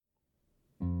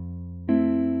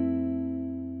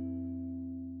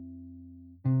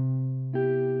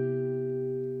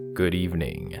Good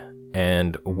evening,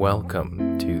 and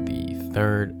welcome to the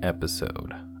third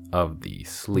episode of the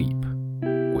Sleep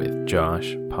with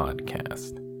Josh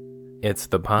podcast. It's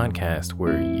the podcast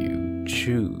where you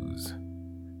choose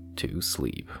to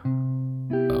sleep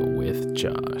with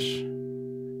Josh.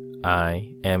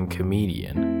 I am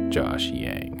comedian Josh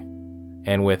Yang,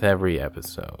 and with every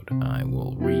episode, I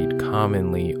will read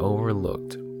commonly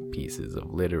overlooked pieces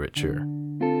of literature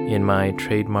in my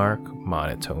trademark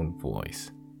monotone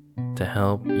voice to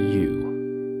help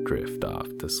you drift off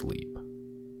to sleep.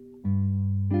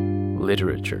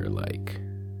 Literature like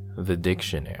the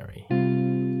dictionary,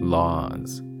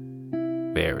 laws,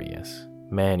 various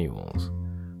manuals,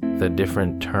 the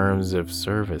different terms of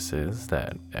services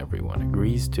that everyone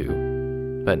agrees to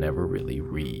but never really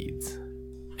reads,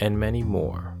 and many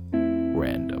more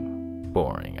random,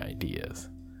 boring ideas.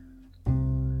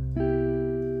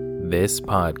 This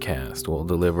podcast will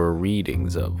deliver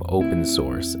readings of open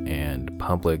source and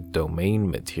public domain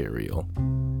material,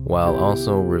 while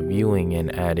also reviewing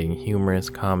and adding humorous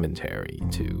commentary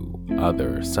to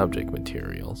other subject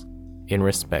materials in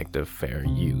respect of fair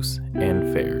use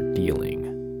and fair dealing.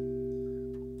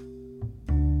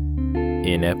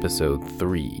 In episode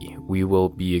 3, we will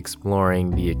be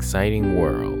exploring the exciting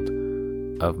world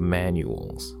of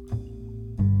manuals.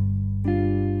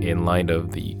 In light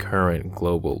of the current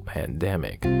global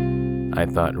pandemic, I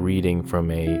thought reading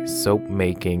from a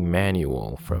soap-making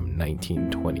manual from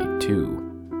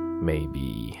 1922 may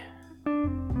be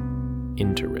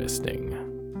interesting.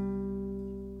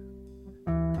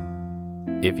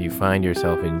 If you find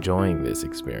yourself enjoying this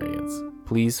experience,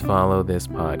 please follow this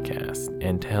podcast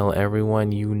and tell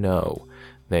everyone you know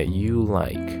that you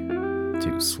like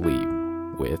to sleep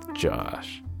with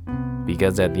Josh.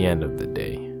 Because at the end of the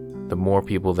day, the more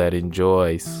people that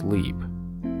enjoy sleep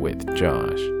with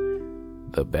Josh,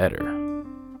 the better.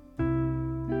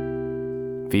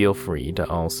 Feel free to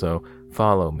also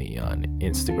follow me on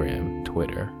Instagram,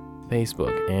 Twitter,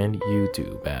 Facebook, and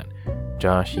YouTube at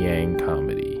Josh Yang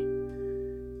Comedy.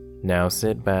 Now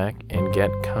sit back and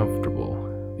get comfortable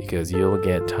because you'll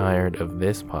get tired of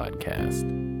this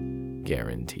podcast,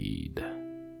 guaranteed.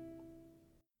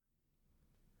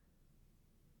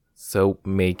 Soap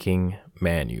Making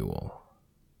Manual,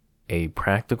 a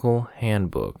practical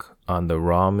handbook on the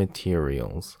raw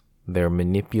materials, their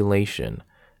manipulation,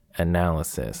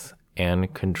 analysis,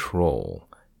 and control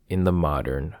in the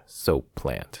modern soap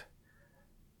plant,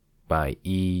 by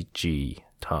E.G.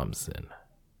 Thompson,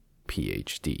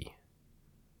 Ph.D.,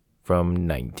 from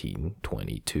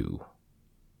 1922.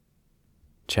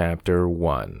 Chapter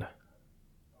 1.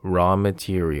 Raw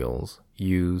Materials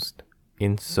Used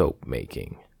in Soap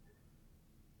Making.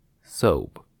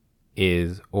 Soap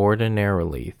is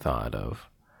ordinarily thought of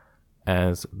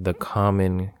as the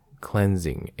common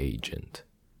cleansing agent,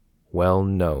 well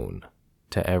known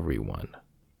to everyone.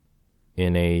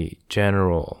 In a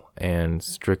general and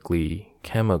strictly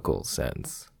chemical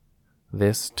sense,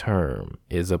 this term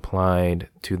is applied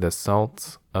to the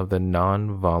salts of the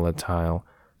non-volatile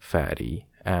fatty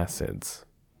acids.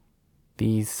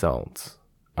 These salts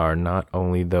are not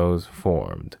only those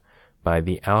formed by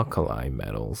the alkali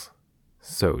metals,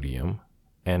 sodium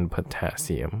and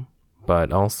potassium,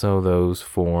 but also those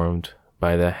formed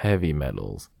by the heavy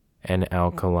metals and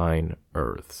alkaline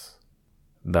earths.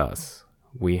 Thus,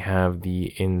 we have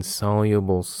the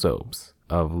insoluble soaps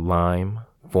of lime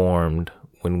formed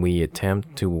when we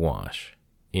attempt to wash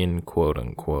in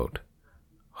quote-unquote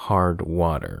hard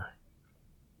water.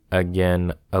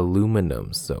 Again,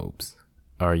 aluminum soaps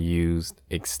are used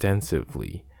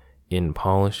extensively in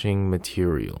polishing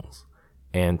materials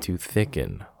and to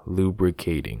thicken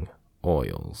lubricating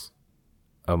oils.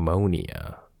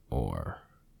 Ammonia or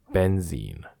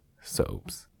benzene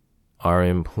soaps are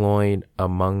employed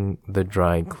among the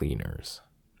dry cleaners.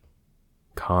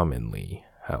 Commonly,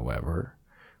 however,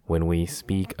 when we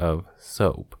speak of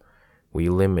soap, we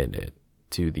limit it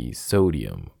to the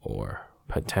sodium or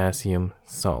potassium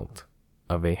salt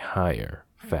of a higher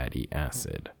fatty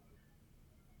acid.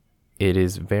 It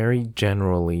is very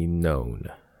generally known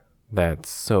that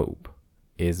soap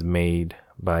is made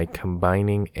by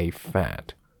combining a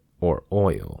fat or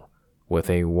oil with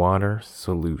a water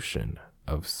solution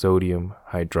of sodium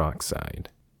hydroxide,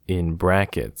 in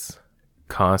brackets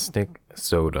caustic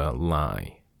soda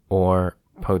lye, or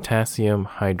potassium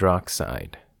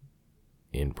hydroxide,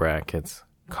 in brackets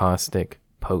caustic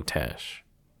potash.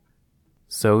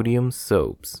 Sodium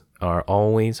soaps are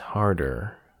always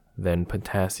harder than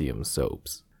potassium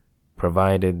soaps,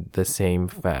 provided the same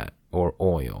fat or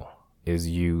oil is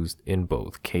used in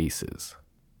both cases.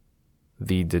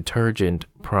 The detergent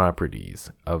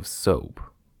properties of soap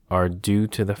are due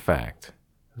to the fact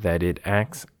that it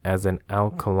acts as an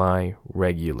alkali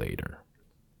regulator.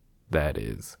 That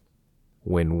is,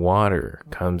 when water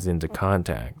comes into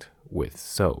contact with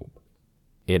soap,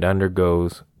 it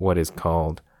undergoes what is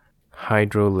called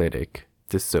hydrolytic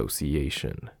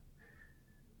dissociation.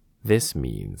 This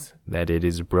means that it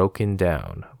is broken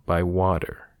down by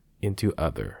water into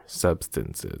other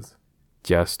substances.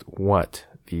 Just what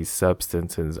these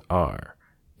substances are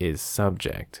is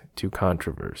subject to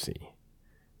controversy,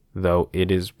 though it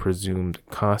is presumed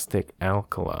caustic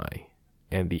alkali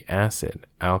and the acid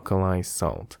alkali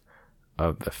salt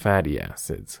of the fatty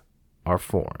acids are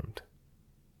formed.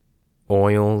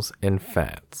 Oils and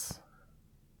fats.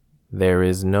 There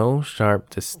is no sharp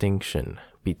distinction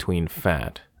between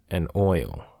fat and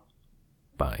oil.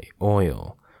 By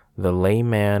oil, the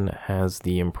layman has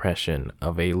the impression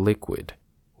of a liquid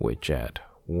which at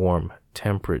warm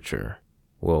temperature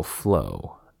will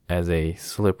flow as a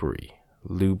slippery,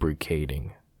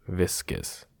 lubricating,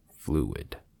 viscous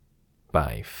fluid.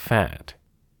 By fat,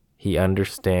 he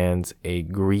understands a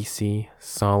greasy,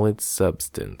 solid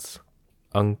substance,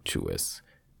 unctuous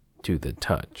to the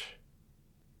touch.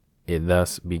 It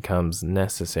thus becomes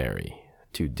necessary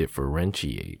to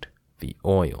differentiate the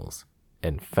oils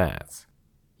and fats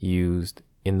used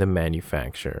in the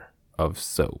manufacture of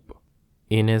soap,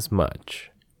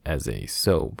 inasmuch as a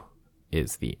soap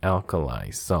is the alkali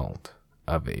salt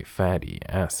of a fatty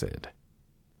acid.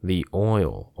 The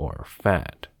oil or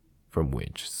fat from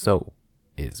which soap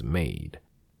is made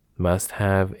must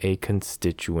have a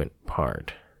constituent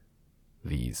part,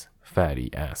 these fatty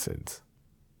acids.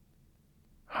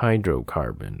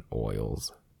 Hydrocarbon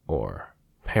oils, or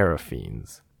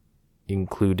paraffins,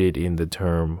 included in the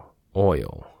term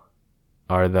oil,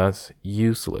 are thus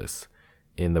useless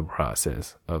in the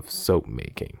process of soap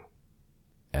making.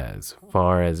 As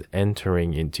far as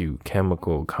entering into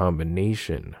chemical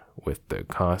combination with the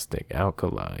caustic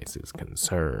alkalis is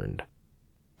concerned,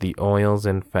 the oils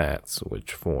and fats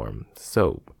which form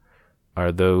soap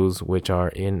are those which are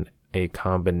in a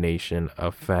combination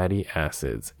of fatty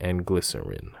acids and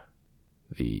glycerin,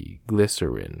 the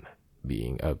glycerin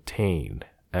being obtained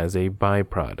as a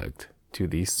byproduct to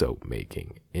the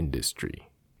soap-making industry.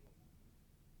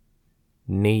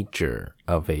 Nature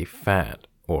of a fat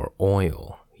or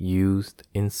oil used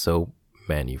in soap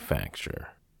manufacture.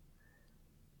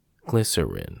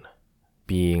 Glycerin,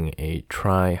 being a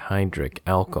trihydric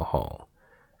alcohol,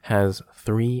 has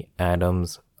 3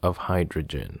 atoms of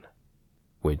hydrogen,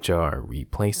 which are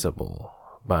replaceable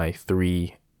by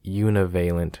 3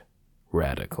 univalent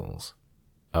radicals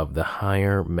of the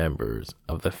higher members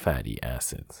of the fatty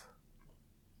acids.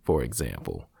 For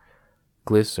example,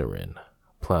 glycerin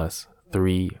plus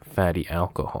 3 fatty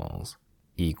alcohols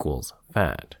equals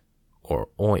fat or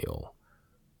oil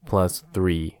plus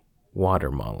 3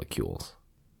 water molecules.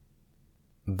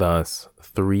 Thus,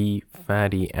 3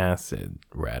 fatty acid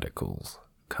radicals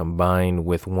combine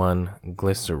with 1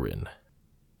 glycerin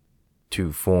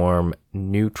to form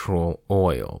neutral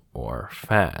oil or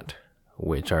fat,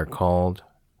 which are called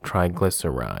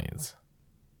triglycerides.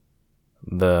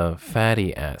 The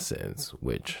fatty acids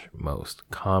which most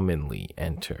commonly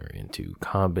enter into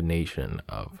combination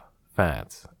of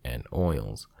fats and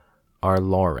oils are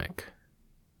lauric,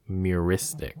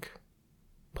 myristic,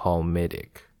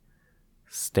 palmitic,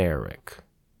 stearic,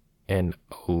 and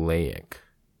oleic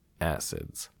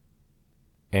acids,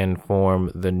 and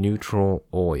form the neutral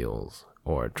oils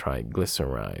or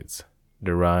triglycerides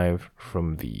derived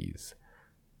from these.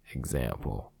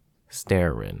 Example,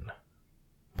 stearin,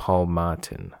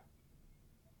 palmatin,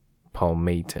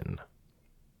 palmatin,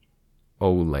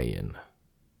 olein.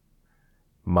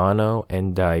 Mono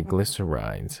and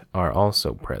diglycerides are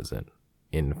also present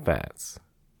in fats.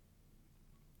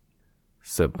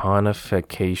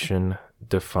 Saponification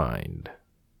defined.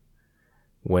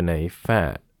 When a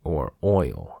fat or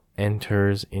oil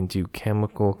enters into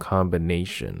chemical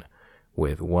combination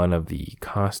with one of the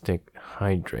caustic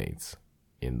hydrates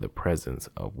in the presence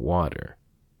of water,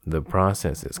 the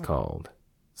process is called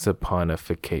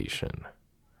saponification,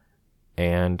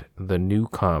 and the new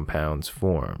compounds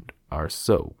formed are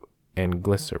soap and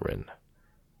glycerin.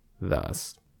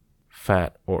 Thus,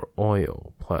 fat or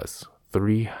oil plus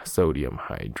 3 sodium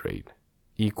hydrate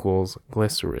equals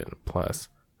glycerin plus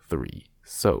 3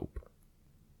 soap.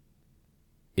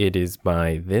 It is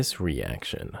by this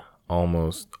reaction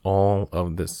almost all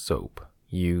of the soap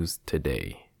used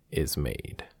today is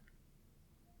made,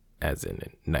 as in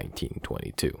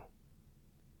 1922.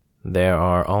 There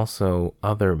are also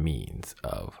other means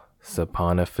of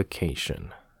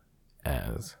saponification,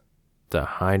 as the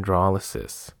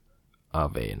hydrolysis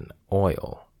of an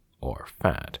oil or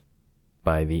fat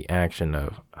by the action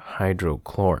of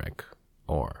hydrochloric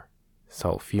or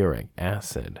sulfuric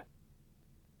acid,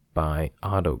 by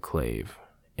autoclave,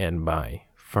 and by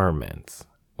ferments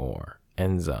or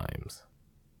enzymes.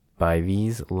 By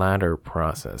these latter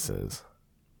processes,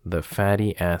 the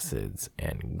fatty acids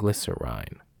and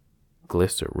glycerin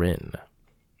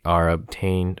are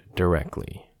obtained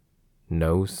directly,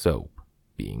 no soap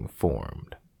being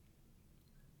formed.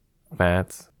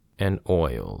 Fats and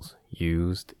oils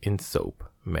used in soap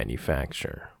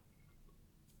manufacture.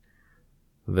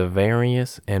 The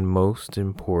various and most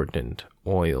important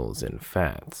oils and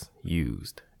fats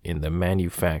used in the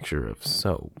manufacture of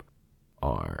soap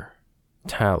are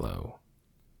tallow,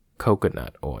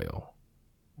 coconut oil,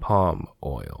 palm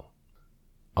oil,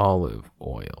 olive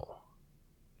oil,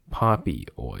 poppy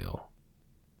oil,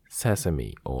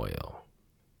 sesame oil,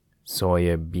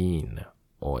 soya bean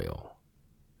oil,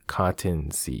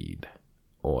 cottonseed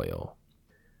oil,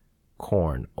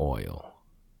 corn oil,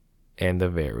 and the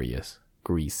various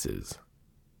greases.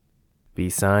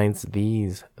 Besides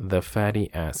these, the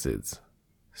fatty acids,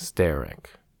 stearic,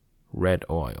 red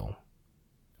oil,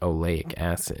 oleic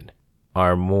acid,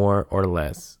 are more or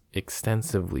less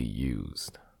extensively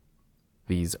used.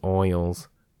 These oils,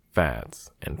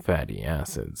 fats, and fatty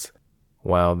acids,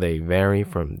 while they vary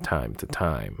from time to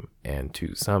time and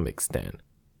to some extent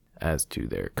as to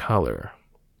their color,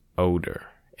 odor,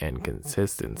 and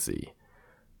consistency,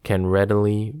 can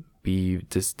readily be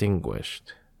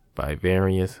distinguished by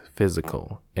various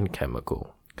physical and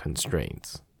chemical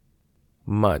constraints.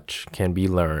 Much can be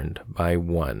learned by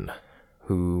one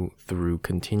who, through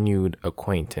continued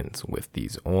acquaintance with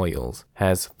these oils,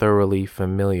 has thoroughly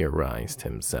familiarized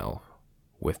himself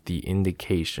with the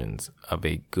indications of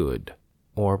a good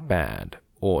or bad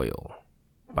oil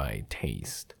by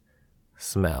taste,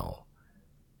 smell,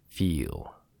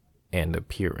 feel, and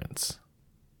appearance.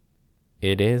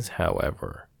 It is,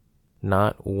 however,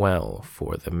 not well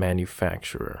for the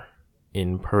manufacturer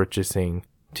in purchasing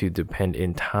to depend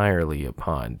entirely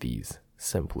upon these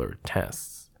simpler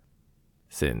tests,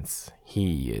 since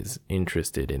he is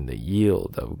interested in the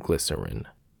yield of glycerin,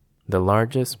 the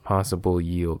largest possible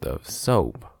yield of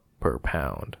soap per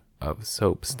pound of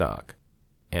soap stock,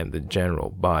 and the general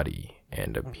body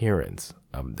and appearance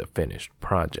of the finished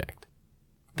project.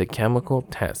 The chemical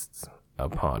tests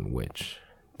upon which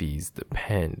these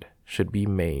depend should be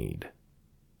made.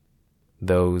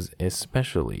 Those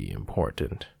especially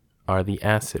important are the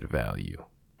acid value,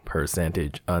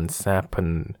 percentage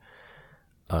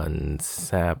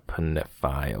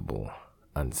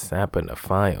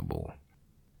unsaponifiable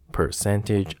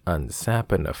percentage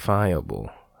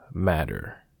unsaponifiable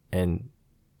matter, and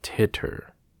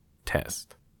titer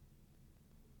test.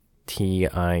 TITER,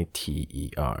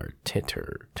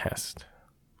 titer test.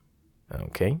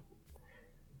 Okay.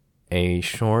 A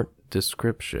short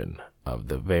description of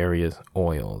the various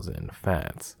oils and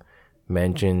fats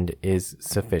mentioned is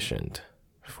sufficient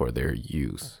for their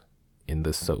use in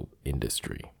the soap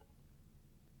industry.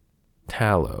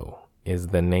 Tallow is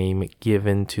the name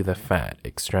given to the fat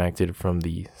extracted from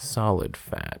the solid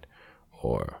fat,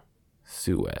 or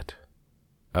suet,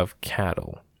 of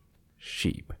cattle,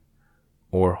 sheep,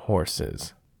 or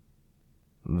horses.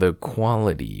 The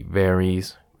quality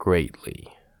varies greatly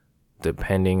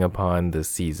depending upon the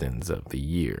seasons of the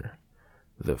year,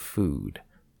 the food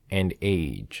and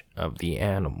age of the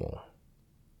animal,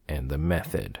 and the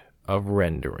method of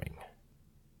rendering.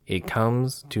 It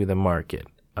comes to the market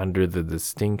under the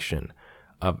distinction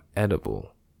of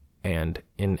edible and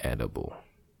inedible.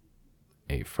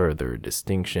 A further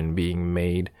distinction being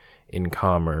made in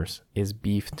commerce is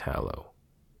beef tallow,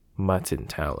 mutton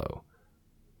tallow,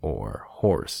 or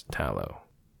horse tallow.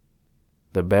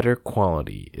 The better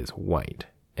quality is white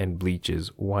and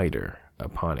bleaches whiter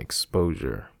upon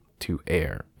exposure to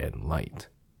air and light.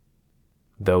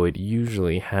 Though it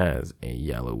usually has a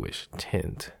yellowish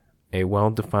tint, a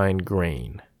well-defined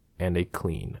grain, and a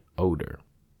clean odor.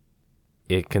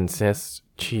 It consists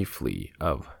chiefly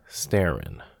of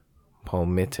stearin,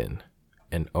 palmitin,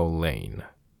 and olein.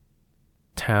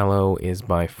 Tallow is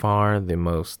by far the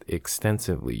most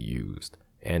extensively used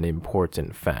and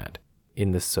important fat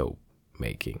in the soap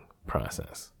making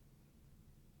process.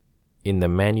 In the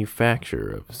manufacture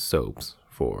of soaps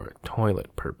for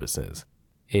toilet purposes,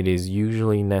 it is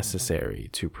usually necessary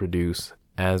to produce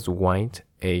as white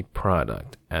a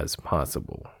product as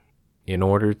possible. In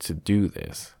order to do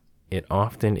this, it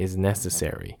often is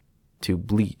necessary to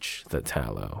bleach the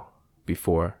tallow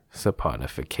before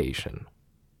saponification.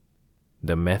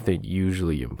 The method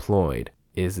usually employed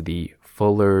is the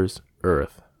Fuller's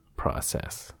earth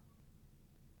process.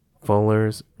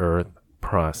 Fuller's earth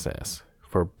process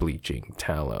for bleaching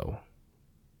tallow.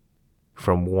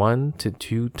 From 1 to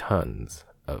 2 tons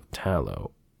of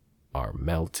tallow are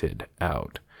melted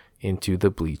out into the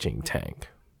bleaching tank.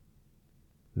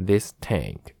 This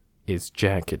tank is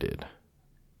jacketed,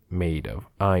 made of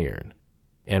iron,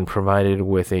 and provided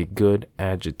with a good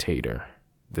agitator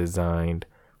designed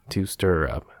to stir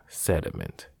up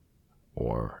sediment,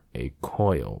 or a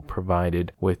coil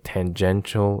provided with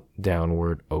tangential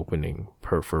downward opening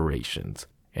perforations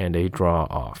and a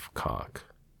draw-off cock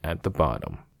at the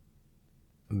bottom.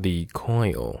 The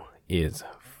coil is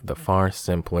the far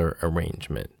simpler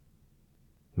arrangement,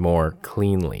 more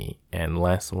cleanly and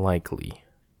less likely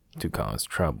to cause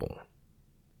trouble.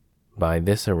 By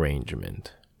this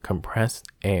arrangement, compressed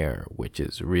air, which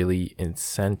is really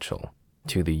essential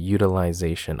to the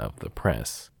utilization of the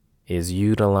press, is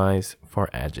utilized for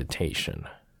agitation.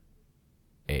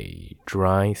 A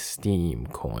dry steam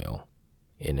coil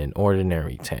in an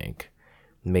ordinary tank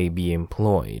may be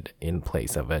employed in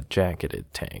place of a jacketed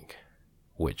tank,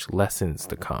 which lessens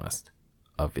the cost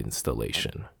of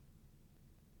installation.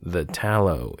 The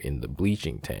tallow in the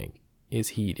bleaching tank is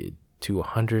heated to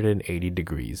 180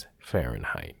 degrees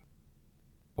Fahrenheit,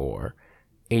 or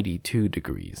 82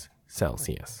 degrees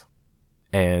Celsius,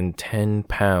 and 10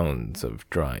 pounds of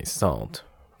dry salt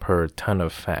per ton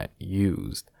of fat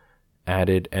used,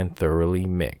 added and thoroughly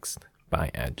mixed by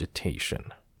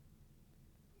agitation.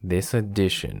 This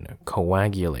addition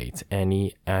coagulates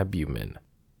any albumin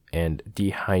and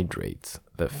dehydrates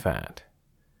the fat.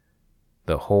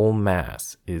 The whole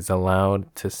mass is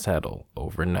allowed to settle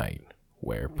overnight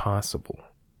where possible,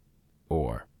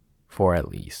 or for at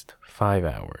least 5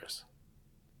 hours.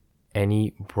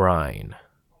 Any brine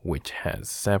which has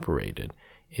separated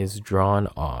is drawn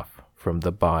off from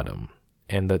the bottom,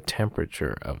 and the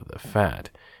temperature of the fat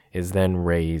is then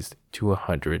raised to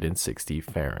 160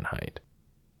 Fahrenheit,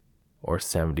 or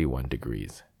 71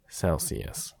 degrees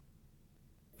Celsius.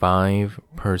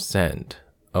 5%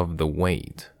 of the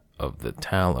weight of the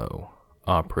tallow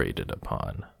operated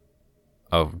upon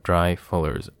of dry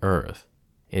fuller's earth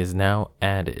is now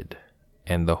added,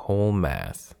 and the whole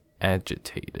mass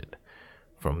agitated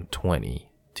from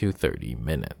 20 to 30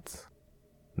 minutes.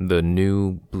 The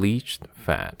new bleached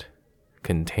fat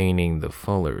containing the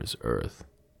fuller's earth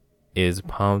is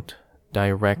pumped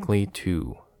directly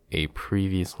to a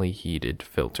previously heated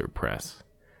filter press,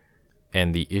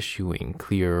 and the issuing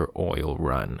clear oil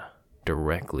run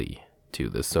directly to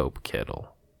the soap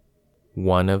kettle.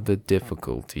 One of the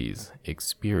difficulties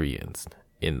experienced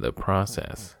in the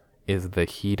process is the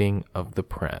heating of the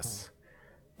press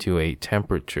to a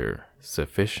temperature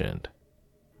sufficient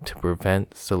to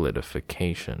prevent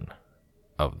solidification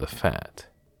of the fat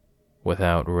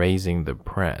without raising the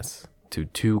press to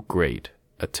too great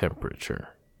a temperature.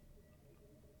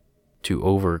 To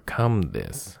overcome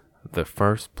this, the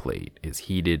first plate is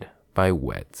heated by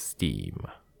wet steam.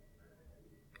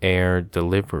 Air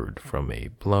delivered from a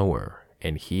blower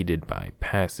and heated by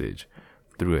passage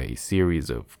through a series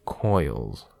of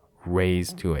coils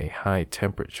raised to a high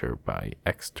temperature by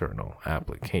external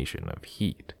application of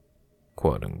heat,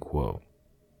 quote-unquote,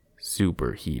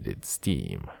 superheated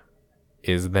steam,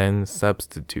 is then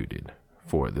substituted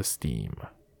for the steam.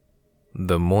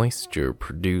 The moisture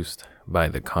produced by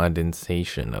the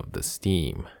condensation of the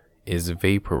steam is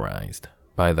vaporized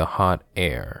by the hot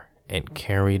air and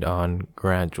carried on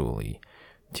gradually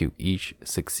to each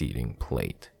succeeding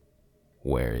plate,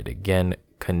 where it again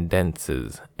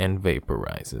condenses and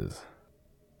vaporizes.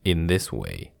 In this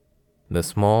way, the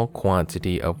small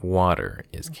quantity of water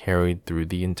is carried through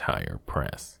the entire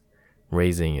press,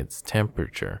 raising its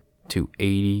temperature to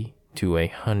 80 to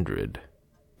 100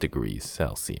 degrees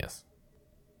Celsius.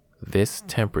 This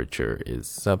temperature is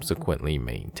subsequently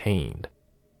maintained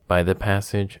by the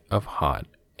passage of hot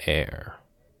air.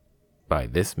 By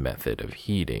this method of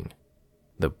heating,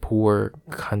 the poor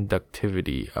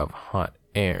conductivity of hot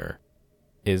air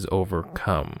is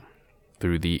overcome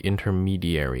through the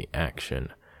intermediary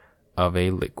action of a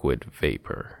liquid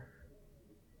vapor,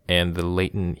 and the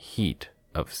latent heat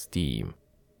of steam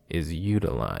is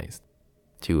utilized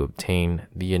to obtain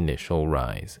the initial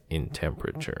rise in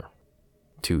temperature.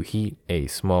 To heat a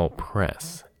small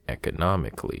press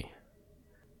economically,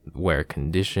 where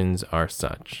conditions are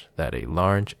such that a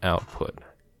large output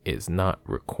is not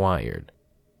required,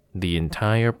 the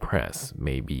entire press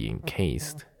may be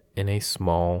encased in a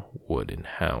small wooden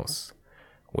house,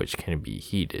 which can be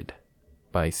heated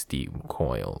by steam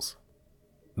coils.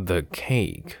 The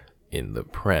cake in the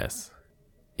press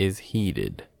is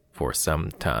heated for some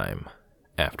time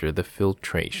after the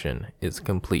filtration is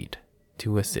complete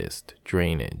to assist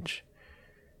drainage.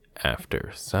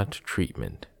 After such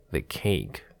treatment, the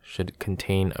cake should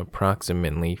contain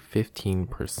approximately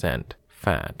 15%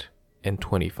 fat and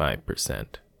 25%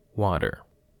 water.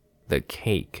 The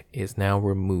cake is now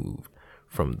removed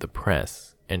from the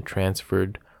press and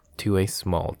transferred to a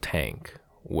small tank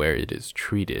where it is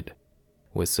treated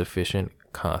with sufficient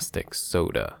caustic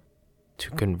soda to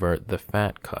convert the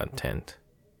fat content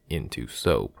into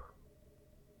soap.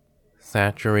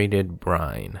 Saturated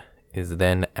brine is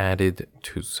then added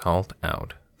to salt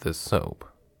out the soap.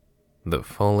 The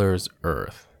fuller's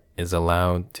earth is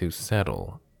allowed to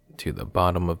settle to the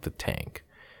bottom of the tank,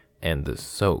 and the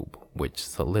soap, which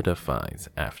solidifies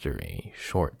after a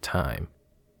short time,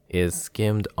 is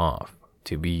skimmed off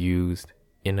to be used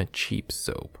in a cheap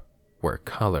soap where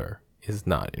color is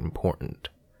not important.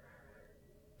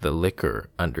 The liquor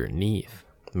underneath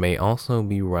may also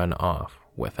be run off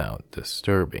without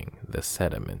disturbing the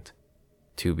sediment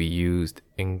to be used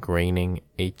in graining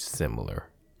a similar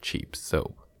cheap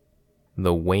soap.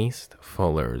 The waste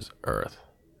fuller's earth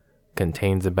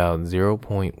contains about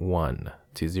 0.1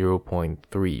 to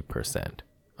 0.3%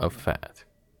 of fat.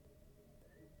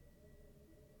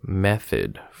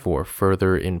 Method for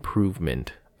further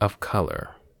improvement of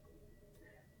color.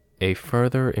 A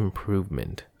further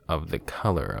improvement of the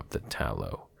color of the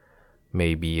tallow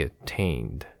may be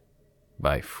attained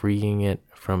by freeing it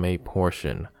from a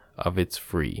portion of its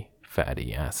free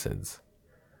fatty acids,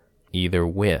 either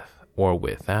with or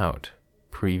without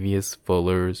previous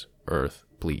fuller's earth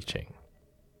bleaching.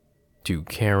 To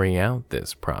carry out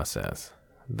this process,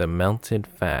 the melted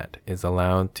fat is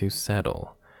allowed to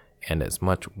settle and as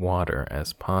much water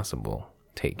as possible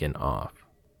taken off.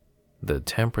 The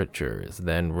temperature is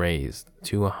then raised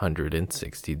to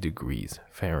 160 degrees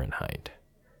Fahrenheit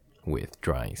with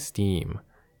dry steam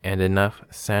and enough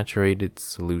saturated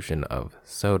solution of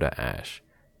soda ash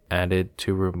added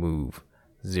to remove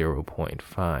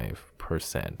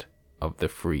 0.5% of the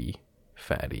free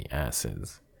fatty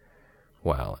acids,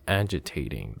 while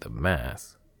agitating the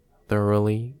mass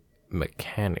thoroughly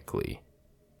mechanically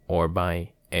or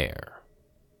by air.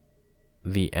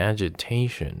 The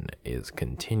agitation is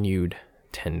continued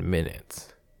 10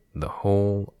 minutes, the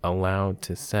whole allowed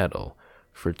to settle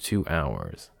for 2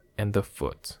 hours, and the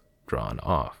foots drawn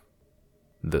off.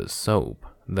 The soap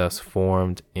thus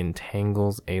formed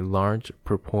entangles a large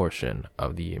proportion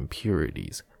of the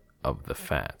impurities of the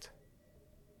fat.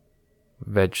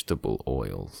 Vegetable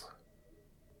oils.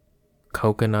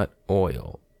 Coconut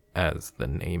oil, as the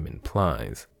name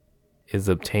implies, is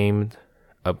obtained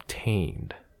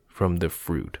from the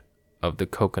fruit of the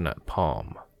coconut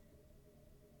palm.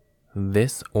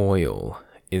 This oil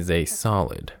is a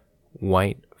solid,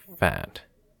 white fat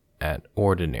at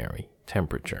ordinary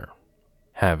temperature,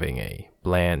 having a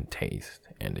bland taste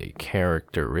and a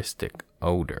characteristic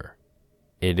odor.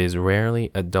 It is rarely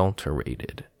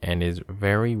adulterated and is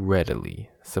very readily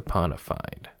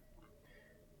saponified.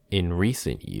 In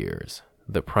recent years,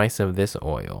 the price of this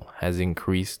oil has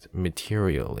increased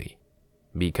materially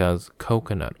because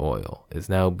coconut oil is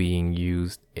now being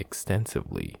used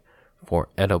extensively for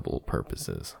edible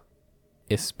purposes,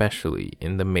 especially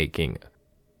in the making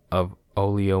of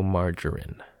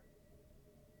oleomargarine.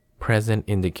 Present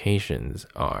indications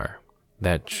are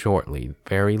that shortly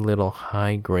very little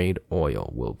high-grade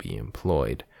oil will be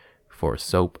employed for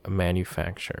soap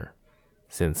manufacture,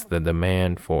 since the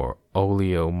demand for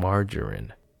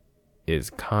oleomargarine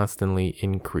is constantly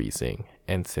increasing,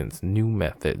 and since new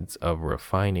methods of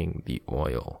refining the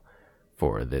oil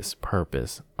for this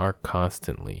purpose are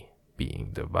constantly being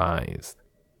devised.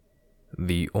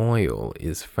 The oil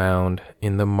is found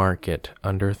in the market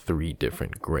under 3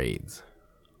 different grades.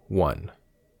 1.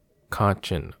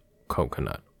 Cochin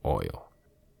coconut oil.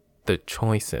 The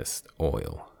choicest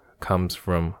oil comes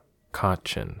from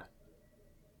Cochin,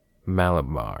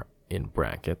 Malabar in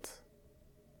brackets.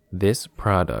 This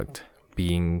product,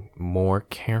 being more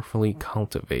carefully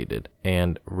cultivated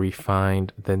and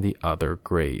refined than the other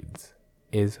grades,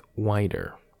 is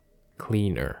whiter,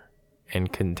 cleaner,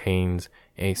 and contains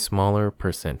a smaller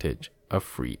percentage of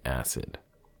free acid.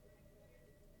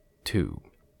 2.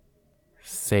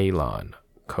 Ceylon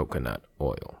coconut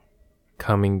oil,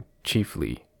 coming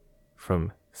chiefly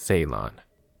from Ceylon,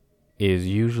 is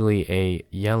usually a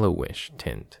yellowish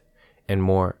tint and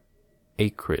more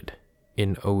acrid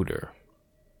in odor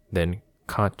than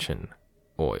Cochin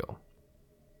oil.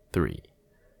 3.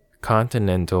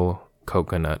 Continental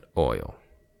coconut oil,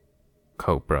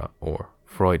 copra or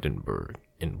Freudenberg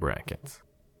in brackets,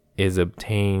 is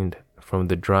obtained from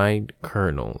the dried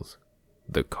kernels,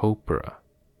 the copra,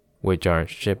 which are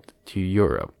shipped to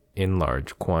Europe in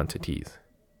large quantities,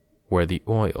 where the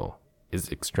oil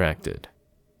is extracted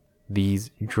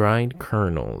These dried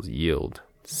kernels yield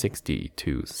 60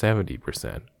 to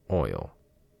 70% oil.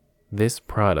 This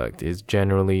product is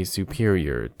generally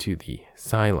superior to the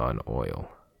Ceylon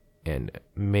oil and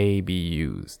may be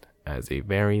used as a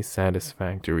very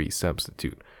satisfactory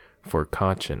substitute for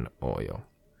cotton oil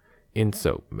in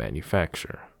soap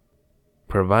manufacture,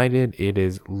 provided it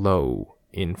is low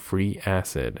in free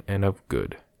acid and of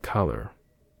good color.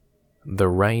 The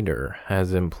writer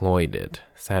has employed it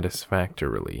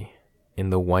satisfactorily in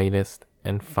the whitest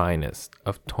and finest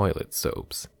of toilet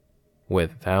soaps,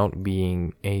 without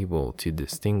being able to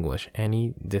distinguish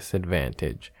any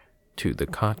disadvantage to the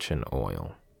cotton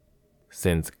oil.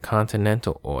 Since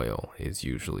continental oil is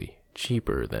usually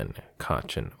cheaper than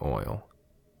cotton oil,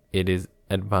 it is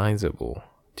advisable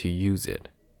to use it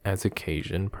as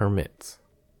occasion permits.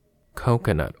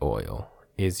 Coconut oil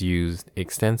is used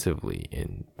extensively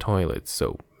in toilet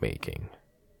soap making,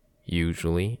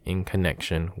 usually in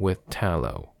connection with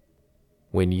tallow.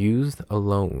 When used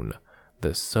alone,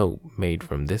 the soap made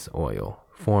from this oil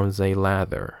forms a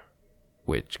lather,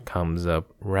 which comes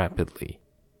up rapidly,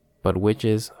 but which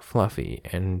is fluffy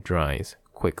and dries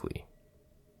quickly.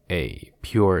 A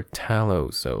pure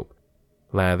tallow soap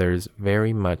lathers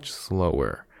very much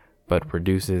slower, but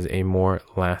produces a more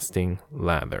lasting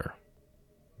lather.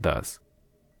 Thus,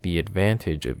 the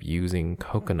advantage of using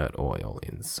coconut oil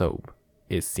in soap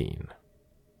is seen.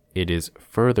 It is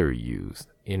further used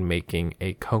in making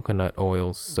a coconut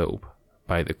oil soap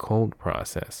by the cold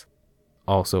process,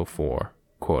 also for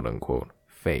quote-unquote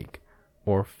fake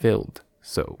or filled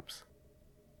soaps.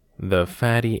 The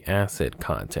fatty acid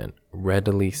content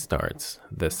readily starts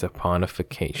the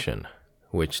saponification,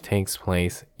 which takes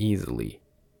place easily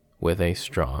with a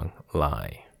strong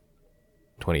lye,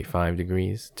 25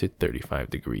 degrees to 35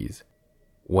 degrees,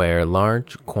 where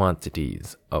large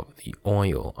quantities of the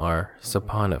oil are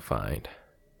saponified.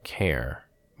 Care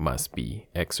must be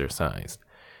exercised,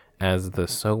 as the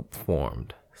soap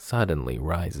formed suddenly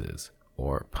rises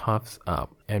or puffs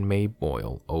up and may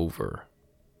boil over.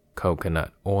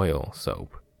 Coconut oil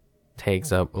soap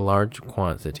takes up large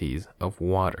quantities of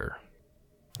water.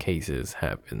 Cases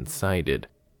have been cited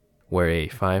where a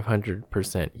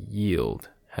 500% yield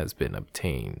has been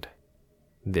obtained.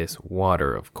 This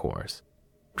water, of course,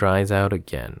 dries out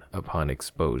again upon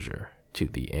exposure to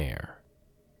the air.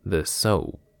 The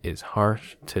soap is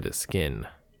harsh to the skin,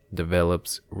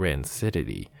 develops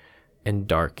rancidity, and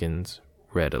darkens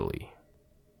readily.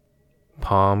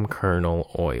 Palm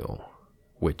kernel oil,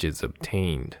 which is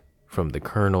obtained from the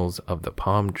kernels of the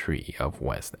palm tree of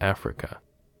West Africa,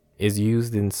 is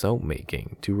used in soap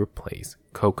making to replace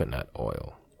coconut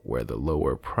oil, where the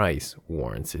lower price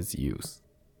warrants its use.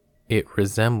 It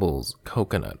resembles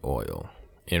coconut oil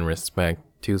in respect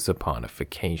to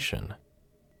saponification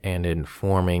and in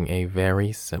forming a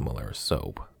very similar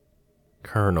soap.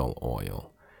 Kernel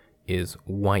oil is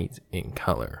white in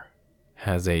color,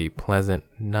 has a pleasant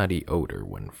nutty odor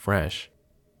when fresh,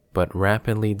 but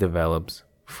rapidly develops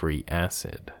free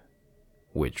acid,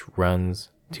 which runs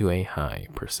to a high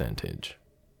percentage.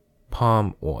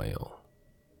 Palm oil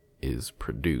is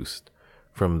produced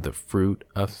from the fruit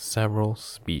of several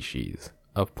species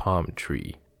of palm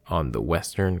tree on the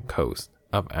western coast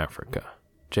of Africa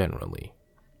generally,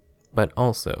 but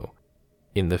also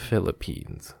in the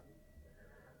Philippines.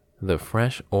 The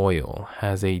fresh oil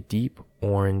has a deep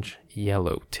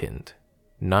orange-yellow tint,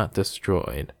 not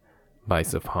destroyed by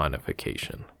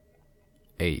saponification.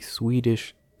 A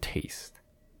sweetish taste.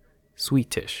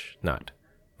 Sweetish, not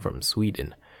from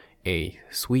Sweden. A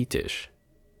sweetish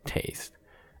taste,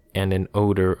 and an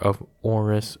odor of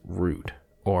orris root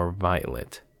or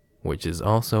violet, which is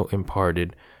also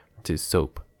imparted to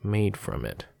soap made from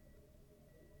it.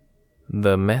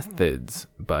 The methods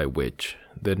by which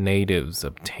the natives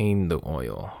obtain the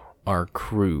oil are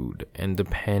crude and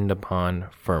depend upon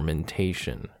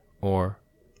fermentation or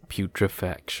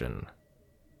putrefaction.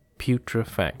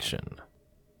 Putrefaction.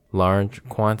 Large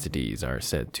quantities are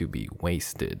said to be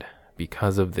wasted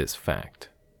because of this fact.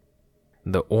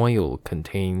 The oil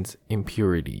contains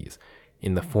impurities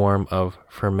in the form of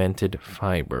fermented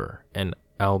fiber and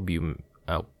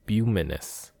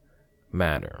albuminous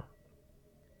matter,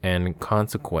 and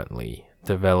consequently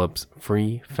develops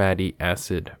free fatty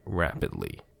acid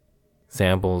rapidly.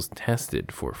 Samples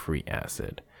tested for free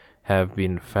acid have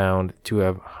been found to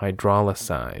have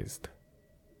hydrolyzed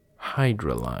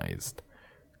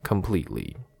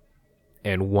completely,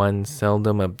 and one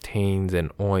seldom obtains an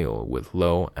oil with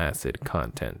low acid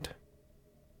content.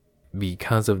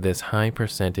 Because of this high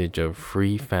percentage of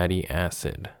free fatty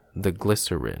acid, the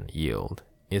glycerin yield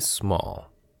is small.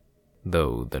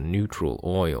 though the neutral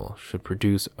oil should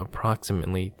produce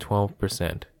approximately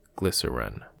 12%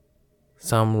 glycerin.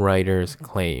 Some writers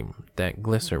claim that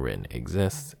glycerin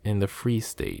exists in the free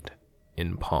state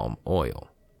in palm oil.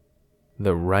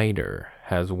 The writer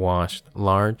has washed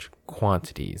large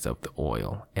quantities of the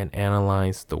oil and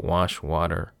analyzed the wash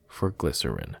water for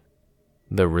glycerin.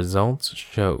 The results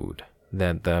showed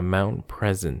that the amount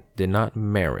present did not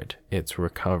merit its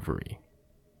recovery.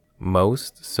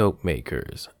 Most soap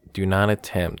makers do not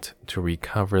attempt to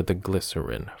recover the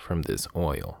glycerin from this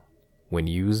oil when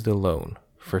used alone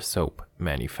for soap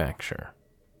manufacture.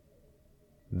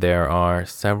 There are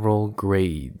several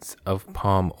grades of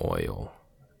palm oil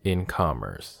in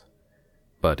commerce,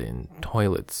 but in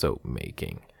toilet soap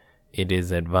making, it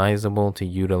is advisable to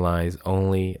utilize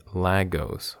only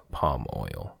Lagos palm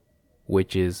oil,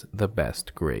 which is the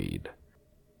best grade,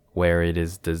 where it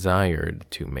is desired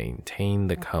to maintain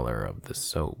the color of the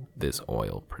soap this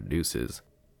oil produces.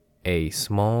 A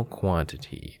small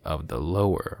quantity of the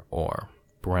lower or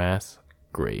brass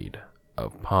grade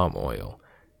of palm oil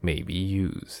may be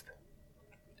used,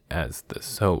 as the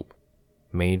soap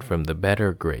made from the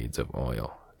better grades of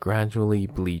oil gradually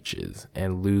bleaches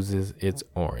and loses its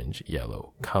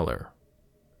orange-yellow color.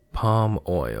 Palm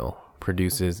oil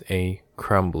produces a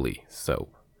crumbly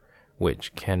soap,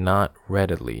 which cannot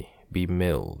readily be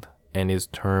milled and is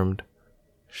termed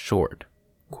short,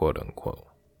 quote-unquote.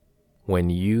 When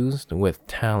used with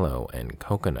tallow and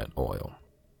coconut oil,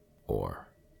 or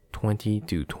 20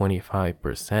 to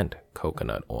 25%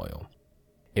 coconut oil,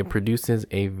 it produces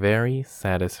a very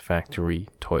satisfactory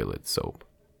toilet soap.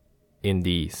 In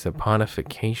the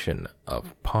saponification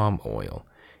of palm oil,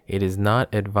 it is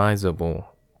not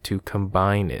advisable to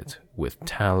combine it with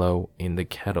tallow in the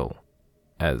kettle,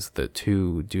 as the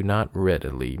two do not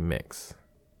readily mix.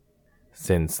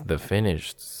 Since the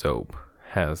finished soap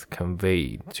has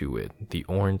conveyed to it the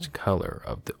orange color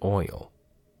of the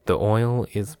oil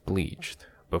is bleached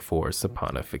before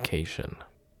saponification.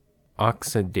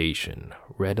 Oxidation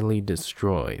readily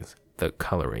destroys the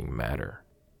coloring matter,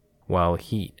 while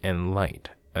heat and light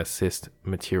assist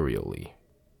materially.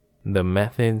 The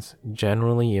methods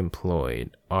generally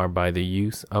employed are by the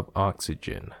use of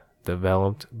oxygen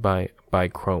developed by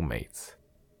bichromates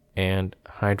and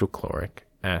hydrochloric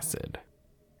acid,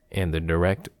 and the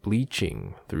direct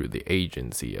bleaching through the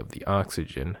agency of the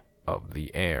oxygen of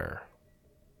the air.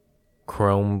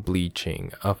 Chrome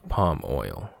bleaching of palm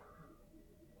oil.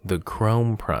 The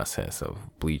chrome process of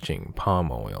bleaching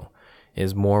palm oil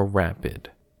is more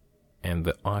rapid, and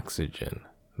the oxygen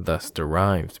thus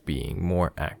derived being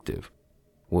more active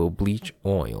will bleach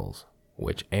oils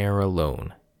which air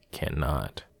alone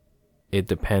cannot. It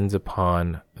depends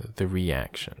upon the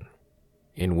reaction,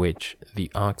 in which the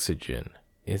oxygen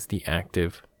is the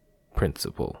active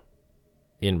principle.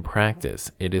 In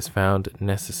practice, it is found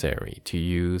necessary to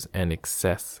use an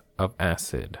excess of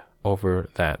acid over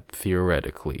that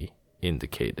theoretically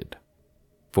indicated.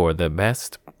 For the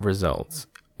best results,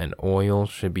 an oil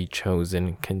should be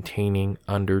chosen containing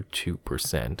under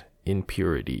 2%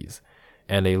 impurities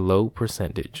and a low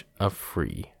percentage of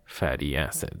free fatty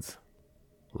acids.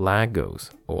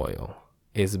 Lagos oil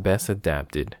is best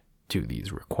adapted to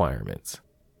these requirements.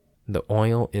 The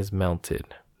oil is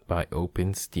melted by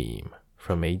open steam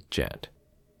from a jet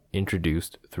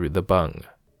introduced through the bung.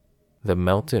 The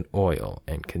melted oil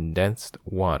and condensed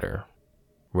water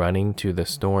running to the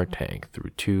store tank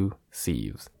through 2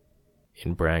 sieves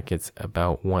in brackets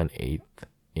about 1/8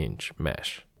 inch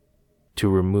mesh to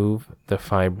remove the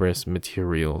fibrous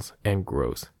materials and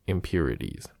gross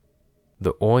impurities.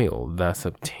 The oil thus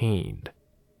obtained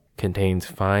contains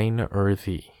fine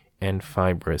earthy and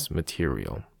fibrous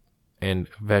material and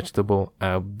vegetable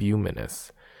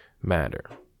albuminous matter,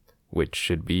 which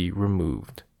should be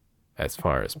removed as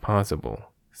far as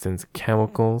possible, since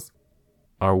chemicals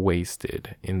are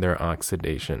wasted in their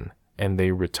oxidation and they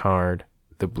retard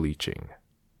the bleaching.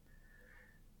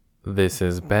 This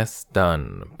is best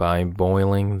done by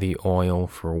boiling the oil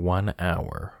for 1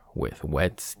 hour with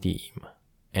wet steam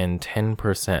and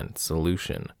 10%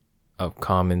 solution of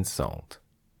common salt,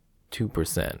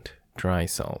 2% dry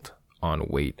salt on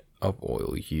weight of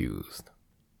oil used,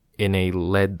 in a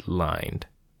lead-lined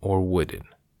or wooden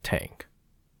tank.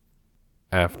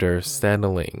 After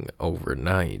settling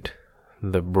overnight,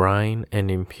 the brine and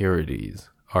impurities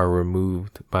are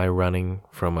removed by running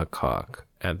from a cock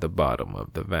at the bottom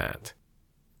of the vat,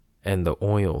 and the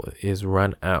oil is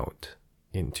run out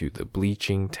into the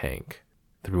bleaching tank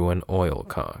through an oil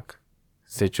cock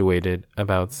situated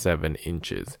about 7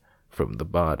 inches from the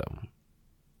bottom.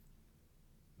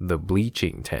 The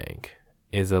bleaching tank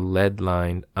is a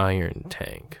lead-lined iron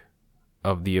tank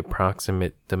of the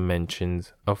approximate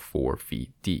dimensions of 4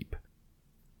 feet deep,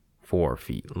 4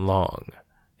 feet long,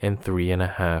 and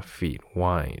 3.5 feet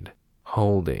wide,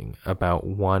 holding about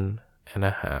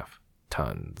 1.5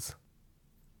 tons.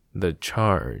 The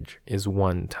charge is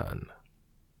 1 ton.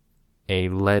 A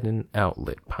leaden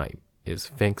outlet pipe is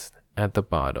fixed at the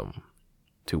bottom,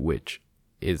 to which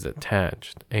is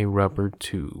attached a rubber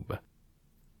tube,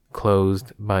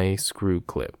 closed by a screw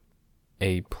clip.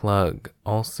 A plug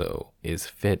also is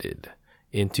fitted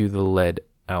into the lead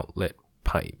outlet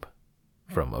pipe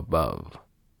from above.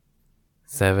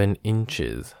 7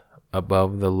 inches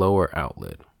above the lower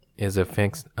outlet is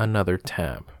affixed another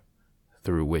tap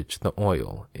through which the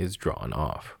oil is drawn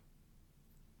off.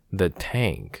 The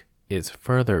tank is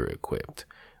further equipped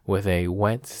with a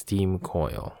wet steam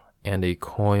coil and a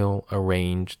coil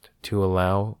arranged to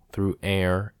allow through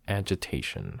air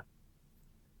agitation,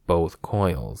 both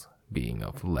coils being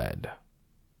of lead.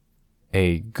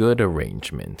 A good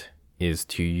arrangement is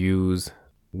to use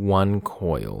 1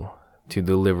 coil to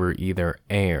deliver either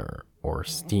air or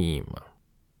steam.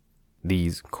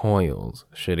 These coils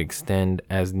should extend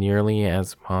as nearly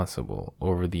as possible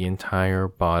over the entire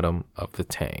bottom of the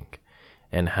tank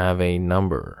and have a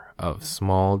number of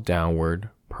small downward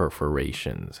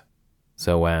perforations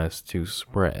so as to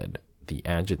spread the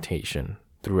agitation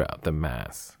throughout the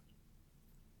mass.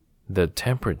 The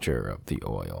temperature of the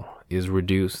oil is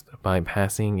reduced by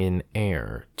passing in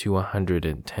air to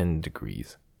 110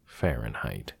 degrees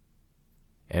Fahrenheit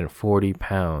and 40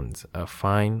 pounds of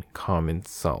fine common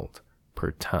salt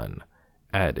per ton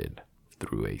added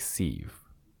through a sieve.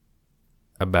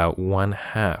 About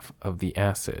 1/2 of the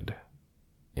acid,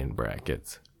 in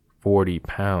brackets, 40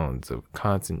 pounds of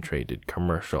concentrated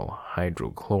commercial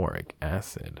hydrochloric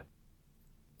acid,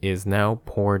 is now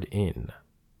poured in,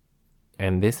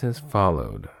 and this is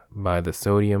followed by the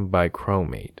sodium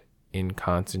bichromate in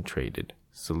concentrated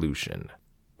solution,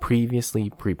 previously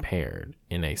prepared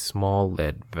in a small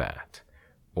lead vat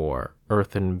or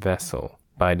earthen vessel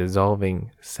by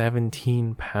dissolving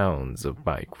 17 pounds of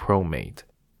bichromate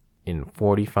in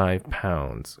 45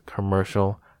 pounds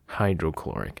commercial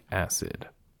hydrochloric acid.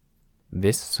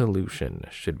 This solution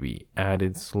should be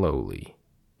added slowly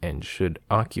and should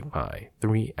occupy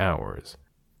 3 hours,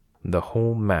 the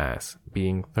whole mass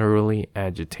being thoroughly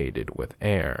agitated with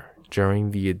air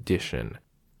during the addition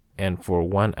and for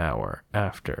 1 hour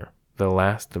after the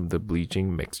last of the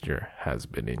bleaching mixture has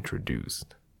been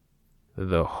introduced.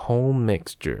 The whole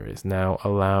mixture is now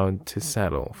allowed to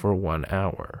settle for 1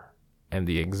 hour, and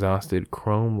the exhausted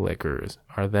chrome liquors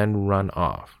are then run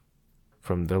off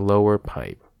from the lower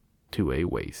pipe to a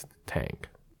waste tank.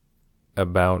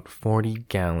 About 40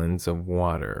 gallons of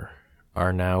water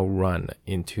are now run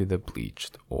into the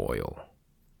bleached oil,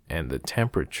 and the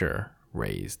temperature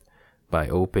raised by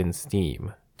open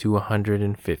steam to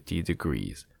 150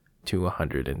 degrees to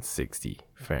 160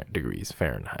 degrees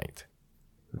Fahrenheit.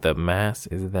 The mass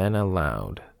is then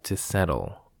allowed to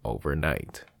settle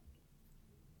overnight.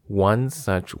 1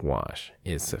 such wash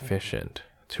is sufficient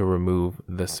to remove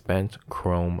the spent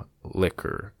chrome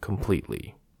liquor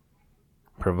completely,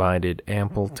 provided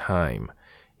ample time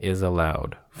is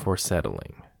allowed for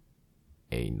settling.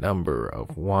 A number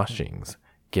of washings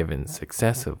given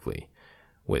successively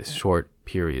with short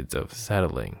periods of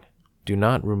settling do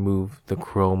not remove the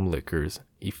chrome liquors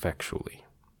effectually.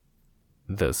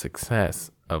 The success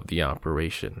of the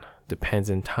operation depends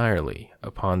entirely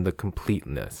upon the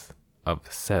completeness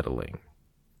of settling.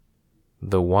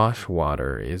 The wash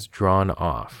water is drawn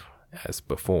off as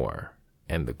before,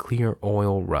 and the clear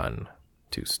oil run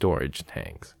to storage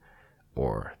tanks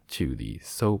or to the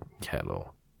soap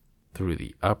kettle through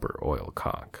the upper oil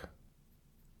cock.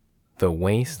 The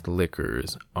waste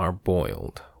liquors are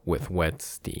boiled with wet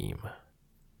steam,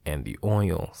 and the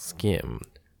oil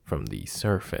skimmed from the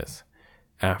surface,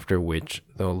 after which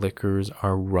the liquors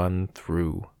are run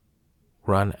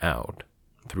out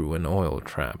through an oil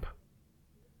trap.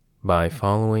 By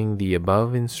following the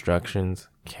above instructions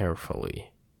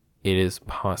carefully, it is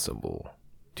possible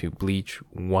to bleach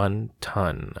 1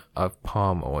 ton of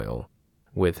palm oil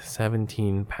with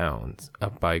 17 pounds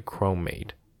of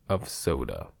bichromate of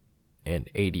soda and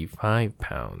 85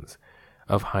 pounds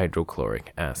of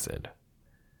hydrochloric acid.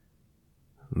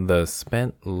 The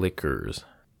spent liquors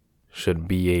should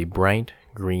be a bright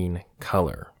green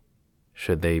color.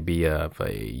 Should they be of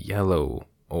a yellow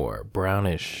or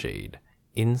brownish shade,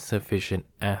 insufficient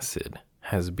acid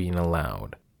has been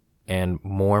allowed, and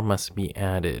more must be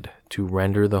added to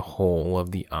render the whole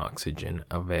of the oxygen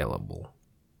available.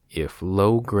 If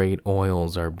low-grade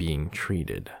oils are being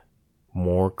treated,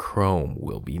 more chrome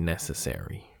will be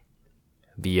necessary.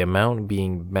 the amount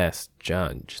being best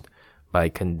judged by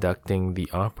conducting the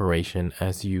operation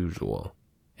as usual,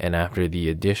 and after the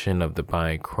addition of the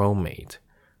bichromate,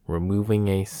 removing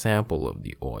a sample of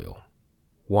the oil,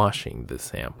 washing the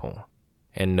sample,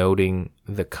 and noting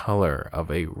the color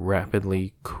of a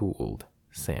rapidly cooled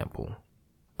sample.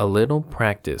 A little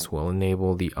practice will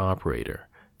enable the operator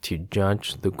to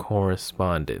judge the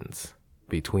correspondence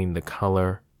between the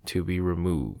color to be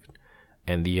removed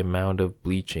and the amount of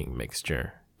bleaching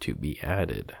mixture to be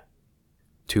added.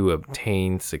 To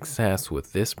obtain success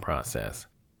with this process,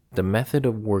 the method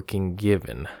of working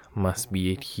given must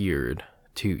be adhered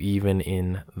to even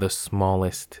in the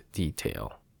smallest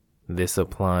detail. This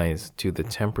applies to the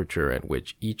temperature at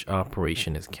which each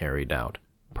operation is carried out,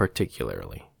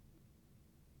 particularly.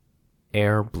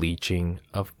 Air bleaching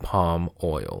of palm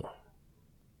oil.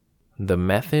 The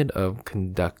method of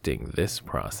conducting this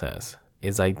process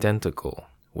is identical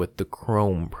with the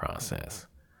chrome process,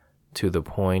 to the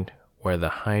point where the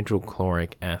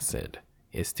hydrochloric acid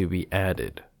is to be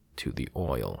added to the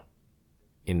oil.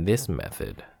 In this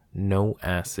method, no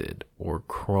acid or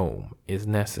chrome is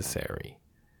necessary,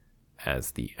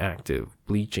 as the active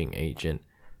bleaching agent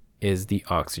is the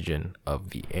oxygen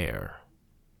of the air.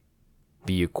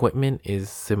 The equipment is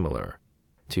similar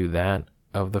to that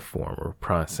of the former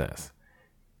process,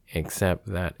 except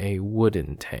that a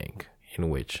wooden tank in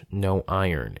which no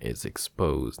iron is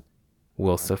exposed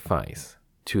will suffice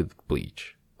to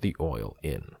bleach the oil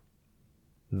in.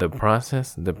 The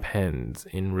process depends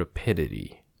in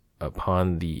rapidity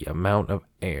upon the amount of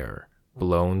air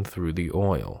blown through the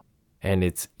oil and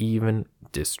its even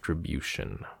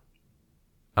distribution.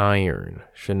 Iron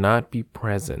should not be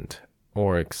present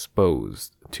or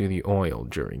exposed to the oil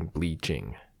during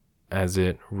bleaching, as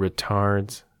it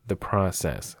retards the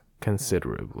process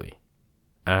considerably.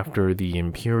 After the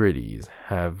impurities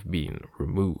have been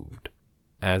removed,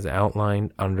 as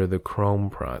outlined under the chrome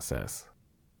process,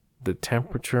 the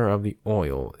temperature of the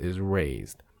oil is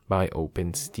raised by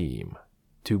open steam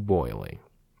to boiling.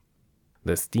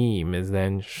 The steam is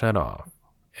then shut off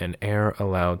and air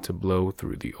allowed to blow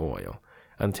through the oil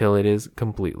until it is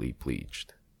completely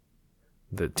bleached,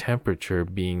 the temperature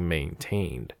being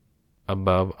maintained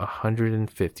above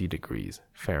 150 degrees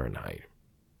Fahrenheit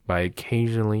by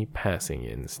occasionally passing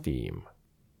in steam.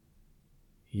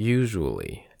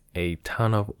 Usually, a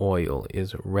ton of oil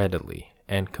is readily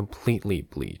and completely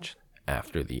bleached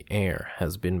after the air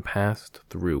has been passed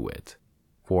through it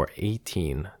for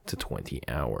 18 to 20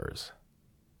 hours,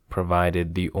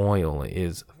 provided the oil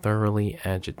is thoroughly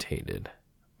agitated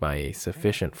by a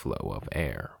sufficient flow of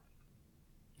air.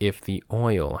 If the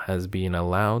oil has been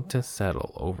allowed to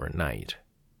settle overnight,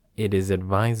 it is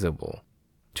advisable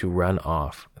to run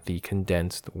off the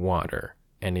condensed water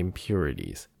and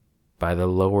impurities by the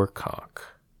lower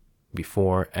cock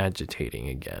before agitating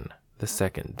again the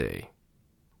second day.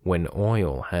 When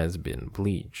oil has been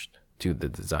bleached to the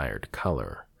desired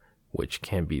color, which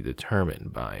can be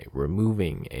determined by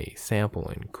removing a sample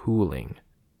and cooling,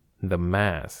 the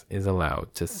mass is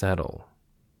allowed to settle.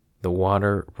 The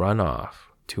water run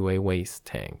off to a waste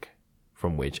tank,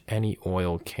 from which any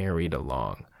oil carried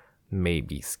along may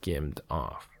be skimmed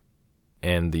off,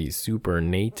 and the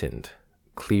supernatant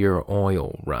clear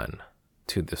oil run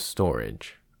to the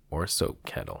storage or soak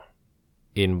kettle.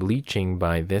 In bleaching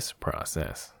by this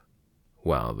process,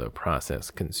 while the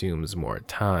process consumes more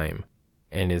time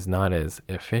and is not as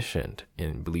efficient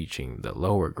in bleaching the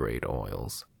lower grade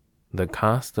oils, the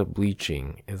cost of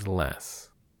bleaching is less,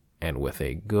 and with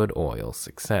a good oil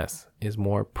success is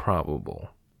more probable,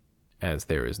 as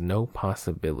there is no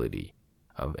possibility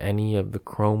of any of the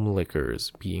chrome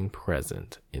liquors being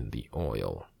present in the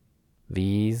oil.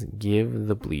 These give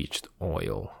the bleached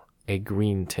oil a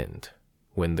green tint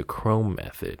when the chrome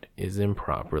method is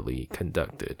improperly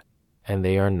conducted and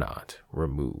they are not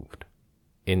removed.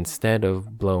 Instead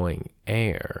of blowing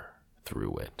air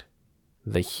through it,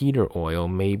 the heater oil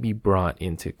may be brought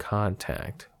into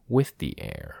contact with the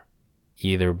air,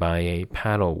 either by a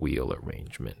paddle wheel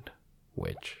arrangement,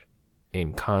 which,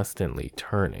 in constantly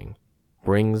turning,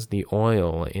 brings the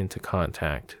oil into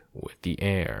contact with the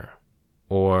air,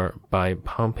 or by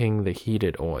pumping the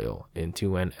heated oil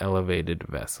into an elevated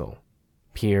vessel,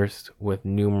 pierced with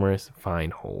numerous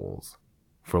fine holes,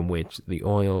 from which the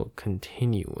oil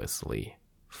continuously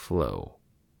flow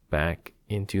back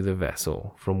into the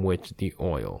vessel from which the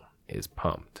oil is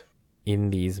pumped. In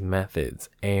these methods,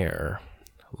 air,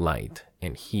 light,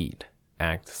 and heat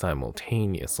act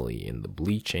simultaneously in the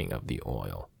bleaching of the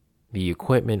oil. The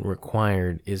equipment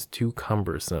required is too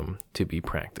cumbersome to be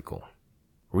practical.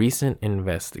 Recent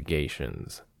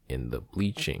investigations in the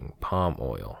bleaching palm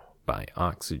oil by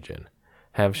oxygen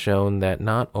have shown that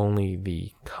not only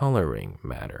the coloring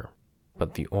matter,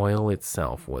 but the oil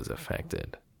itself was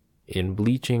affected. In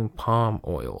bleaching palm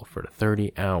oil for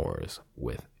 30 hours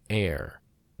with air,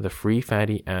 the free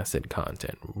fatty acid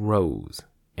content rose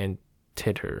and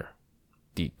titer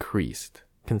decreased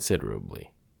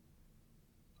considerably.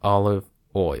 Olive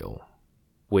oil,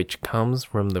 which comes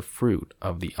from the fruit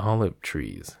of the olive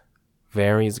trees,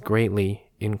 varies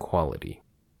greatly in quality,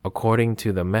 according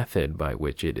to the method by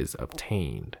which it is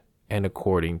obtained and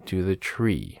according to the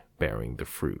tree bearing the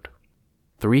fruit.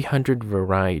 300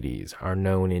 varieties are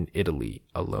known in Italy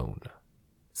alone.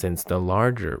 Since the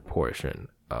larger portion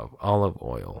of olive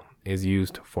oil is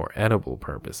used for edible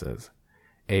purposes,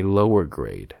 a lower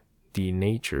grade,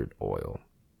 denatured oil,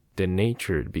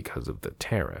 denatured because of the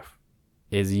tariff,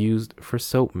 is used for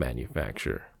soap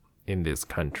manufacture in this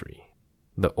country.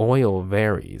 The oil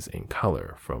varies in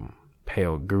color from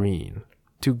pale green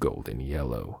to golden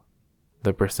yellow.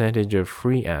 The percentage of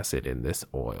free acid in this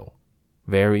oil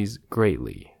varies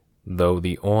greatly, though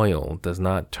the oil does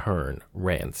not turn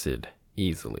rancid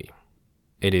easily.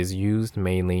 It is used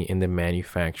mainly in the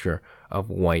manufacture of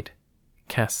white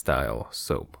castile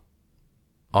soap.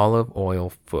 Olive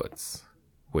oil foots,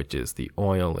 which is the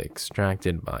oil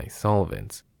extracted by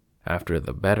solvents after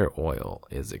the better oil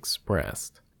is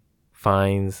expressed,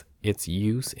 finds its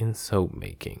use in soap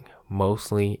making,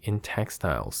 mostly in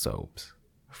textile soaps,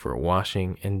 for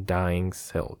washing and dyeing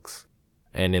silks,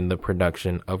 and in the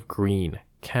production of green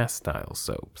castile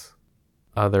soaps.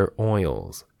 Other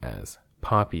oils as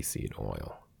poppy seed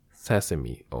oil,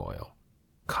 sesame oil,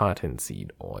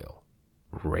 cottonseed oil,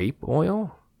 rape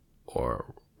oil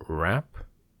or rap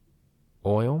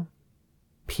oil,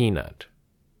 peanut,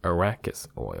 arachis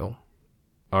oil,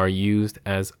 are used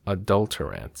as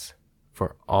adulterants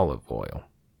for olive oil,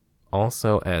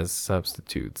 also as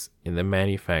substitutes in the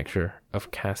manufacture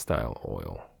of castile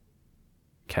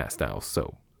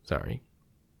soap,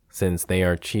 since they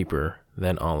are cheaper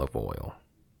than olive oil.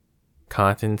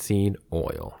 Cottonseed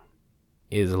oil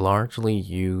is largely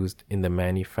used in the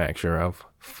manufacture of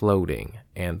floating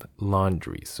and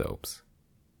laundry soaps.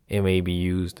 It may be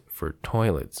used for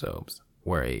toilet soaps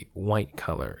where a white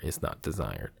color is not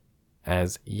desired,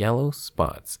 as yellow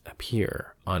spots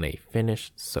appear on a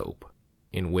finished soap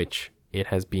in which it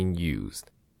has been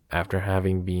used after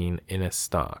having been in a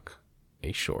stock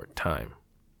a short time.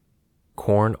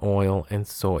 Corn oil and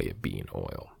soybean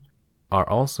oil are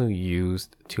also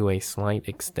used to a slight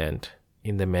extent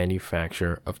in the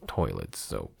manufacture of toilet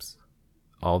soaps,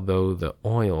 although the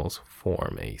oils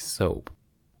form a soap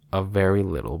of very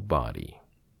little body.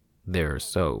 Their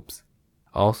soaps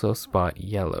also spot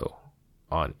yellow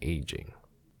on aging.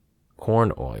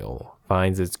 Corn oil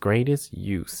finds its greatest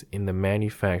use in the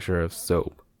manufacture of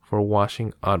soap for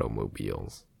washing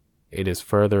automobiles. It is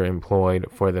further employed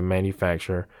for the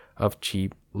manufacture of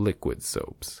cheap liquid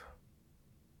soaps.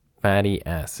 Fatty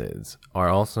acids are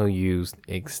also used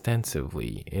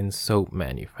extensively in soap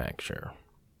manufacture.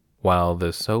 While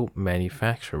the soap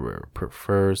manufacturer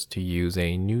prefers to use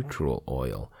a neutral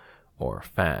oil or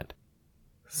fat,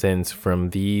 since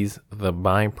from these the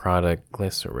byproduct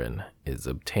glycerin is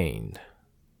obtained.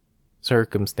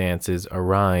 Circumstances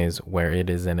arise where it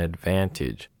is an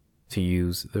advantage to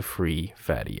use the free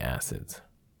fatty acids.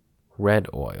 Red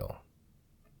oil,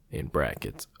 in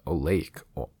brackets, oleic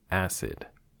acid,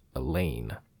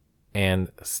 alane,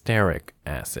 and stearic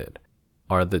acid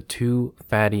are the two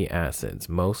fatty acids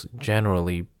most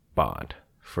generally bought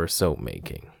for soap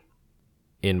making.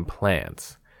 In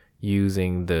plants,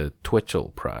 using the Twitchell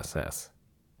process,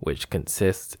 which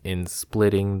consists in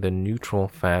splitting the neutral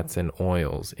fats and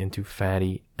oils into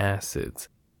fatty acids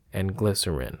and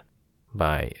glycerin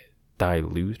by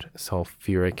dilute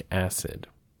sulfuric acid,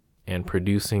 and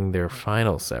producing their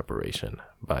final separation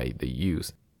by the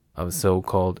use of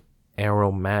so-called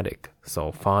aromatic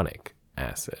sulfonic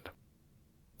acid.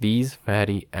 These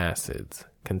fatty acids,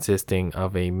 consisting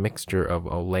of a mixture of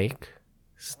oleic,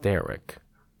 stearic,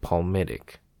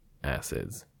 palmitic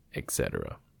acids,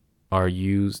 etc., are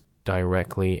used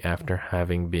directly after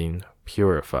having been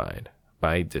purified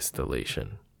by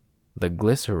distillation, the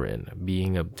glycerin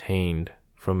being obtained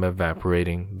from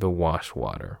evaporating the wash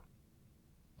water.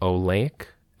 Oleic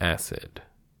acid,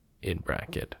 in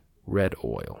bracket, red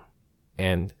oil,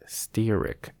 and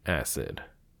stearic acid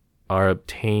are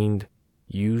obtained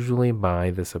usually by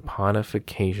the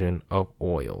saponification of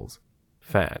oils,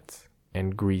 fats,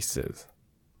 and greases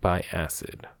by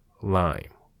acid,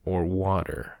 lime, or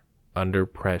water under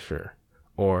pressure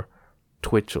or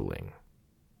twitching.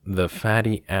 The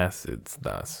fatty acids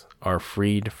thus are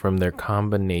freed from their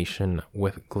combination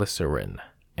with glycerin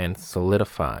and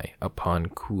solidify upon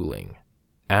cooling,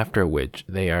 after which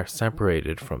they are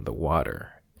separated from the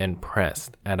water and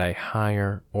pressed at a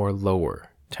higher or lower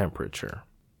temperature.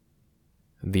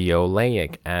 The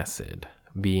oleic acid,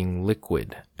 being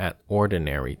liquid at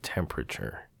ordinary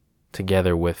temperature,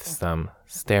 together with some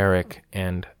stearic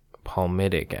and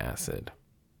palmitic acid,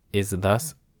 is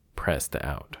thus pressed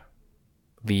out.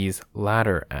 These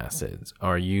latter acids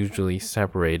are usually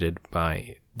separated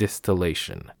by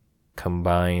distillation,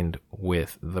 combined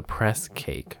with the press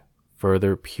cake,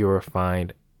 further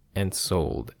purified and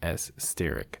sold as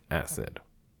stearic acid.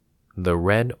 The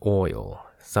red oil,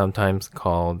 sometimes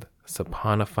called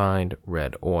saponified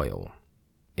red oil,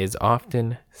 is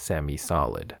often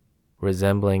semi-solid,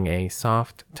 resembling a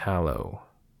soft tallow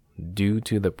due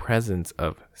to the presence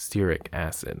of stearic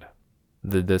acid.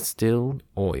 The distilled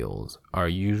oils are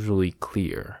usually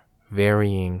clear,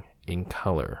 varying in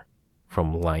color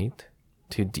from light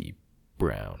to deep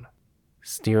brown.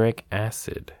 Stearic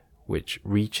acid, which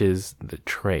reaches the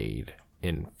trade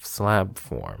in slab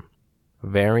form,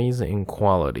 varies in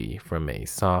quality from a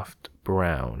soft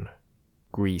brown,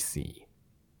 greasy,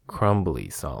 crumbly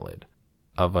solid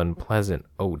of unpleasant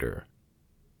odor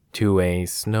to a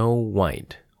snow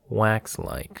white,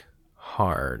 wax-like,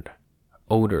 hard,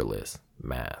 odorless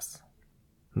mass.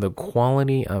 The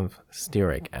quality of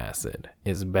stearic acid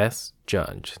is best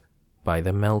judged by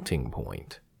the melting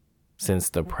point, since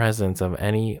the presence of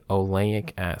any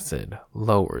oleic acid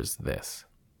lowers this.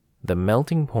 The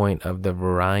melting point of the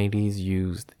varieties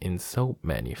used in soap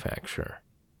manufacture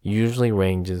usually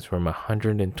ranges from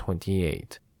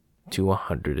 128 to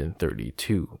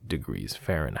 132 degrees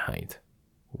Fahrenheit.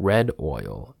 Red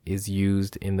oil is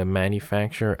used in the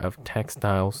manufacture of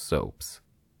textile soaps,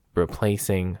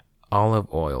 replacing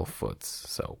olive oil foot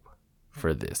soap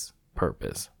for this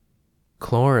purpose.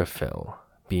 Chlorophyll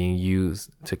being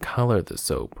used to color the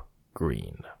soap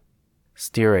green.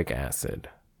 Stearic acid,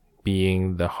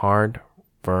 being the hard,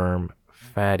 firm,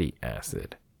 fatty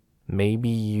acid, may be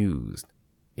used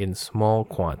in small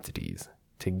quantities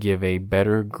to give a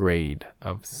better grade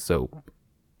of soap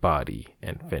body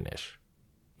and finish.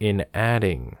 In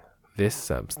adding this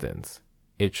substance,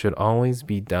 it should always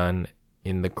be done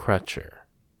in the crutcher,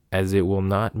 as it will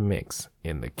not mix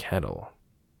in the kettle.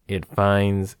 It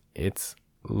finds its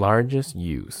largest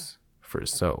use for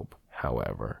soap,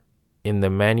 however, in the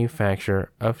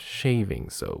manufacture of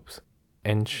shaving soaps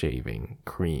and shaving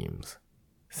creams,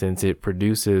 since it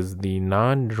produces the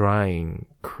non-drying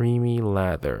creamy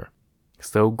lather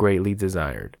so greatly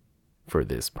desired for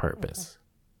this purpose.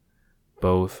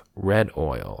 Both red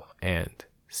oil and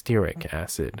stearic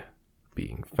acid,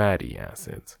 being fatty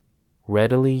acids,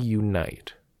 readily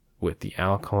unite with the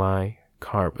alkali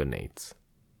carbonates.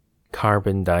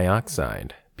 Carbon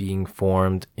dioxide being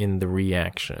formed in the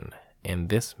reaction, and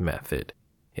this method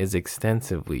is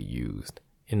extensively used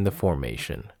in the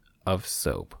formation of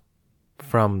soap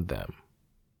from them.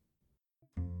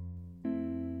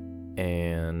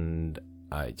 And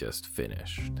I just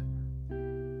finished.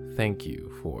 Thank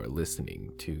you for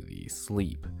listening to the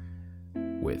Sleep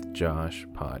with Josh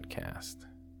podcast.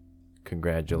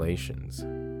 Congratulations,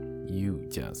 you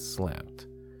just slept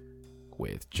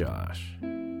with Josh.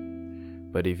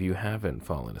 But if you haven't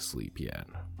fallen asleep yet,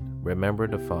 remember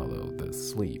to follow the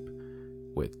Sleep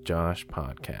with Josh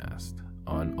podcast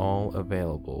on all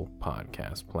available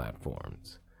podcast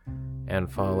platforms, and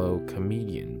follow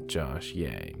comedian Josh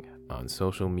Yang on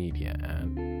social media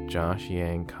at Josh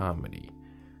Yang Comedy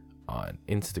on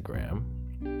Instagram,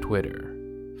 Twitter,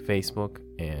 Facebook,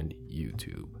 and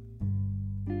YouTube.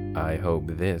 I hope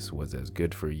this was as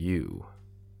good for you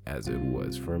as it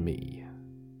was for me.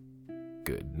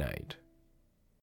 Good night.